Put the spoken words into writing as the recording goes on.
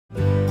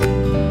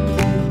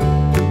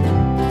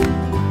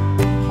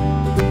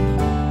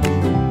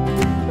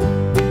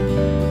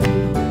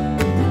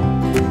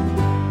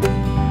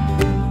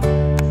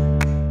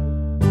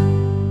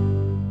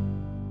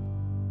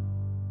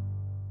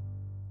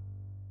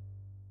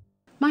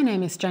My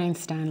name is Jane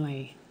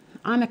Stanley.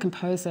 I'm a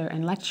composer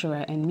and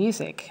lecturer in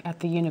music at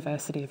the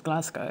University of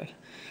Glasgow,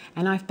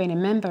 and I've been a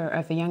member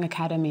of the Young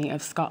Academy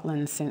of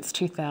Scotland since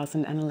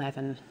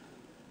 2011.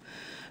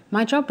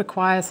 My job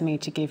requires me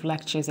to give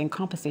lectures in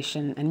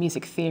composition and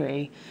music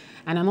theory,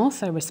 and I'm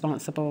also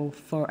responsible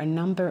for a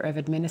number of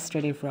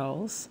administrative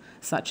roles,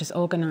 such as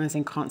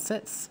organising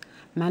concerts,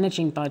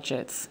 managing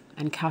budgets,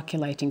 and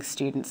calculating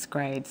students'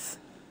 grades.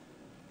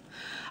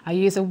 I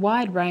use a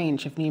wide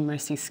range of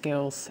numeracy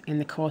skills in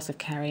the course of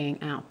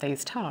carrying out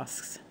these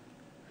tasks.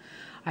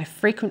 I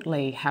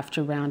frequently have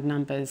to round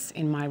numbers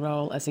in my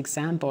role as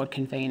exam board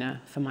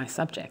convener for my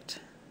subject.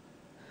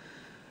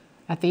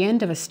 At the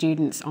end of a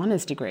student's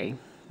honours degree,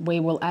 we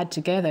will add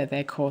together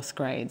their course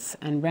grades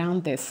and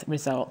round this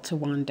result to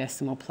 1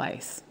 decimal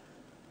place.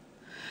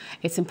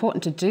 It's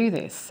important to do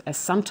this as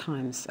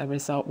sometimes a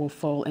result will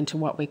fall into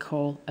what we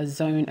call a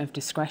zone of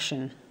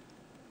discretion.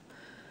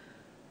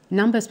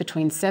 Numbers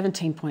between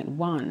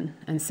 17.1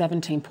 and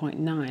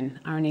 17.9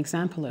 are an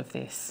example of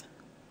this.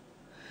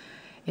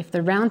 If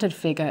the rounded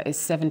figure is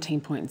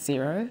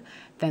 17.0,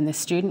 then the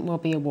student will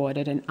be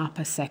awarded an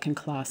upper second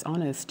class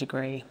honours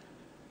degree.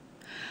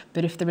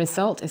 But if the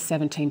result is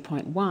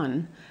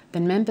 17.1,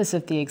 then members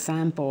of the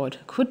exam board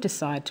could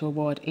decide to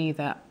award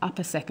either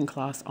upper second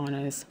class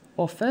honours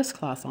or first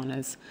class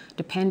honours,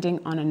 depending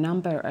on a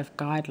number of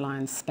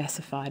guidelines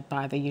specified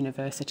by the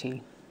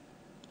university.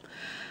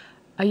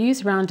 I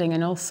use rounding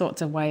in all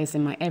sorts of ways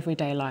in my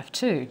everyday life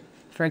too.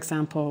 For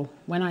example,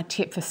 when I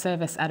tip for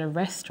service at a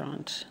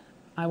restaurant,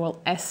 I will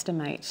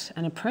estimate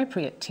an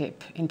appropriate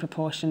tip in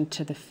proportion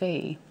to the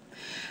fee,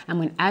 and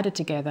when added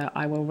together,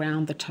 I will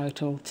round the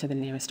total to the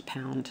nearest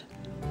pound.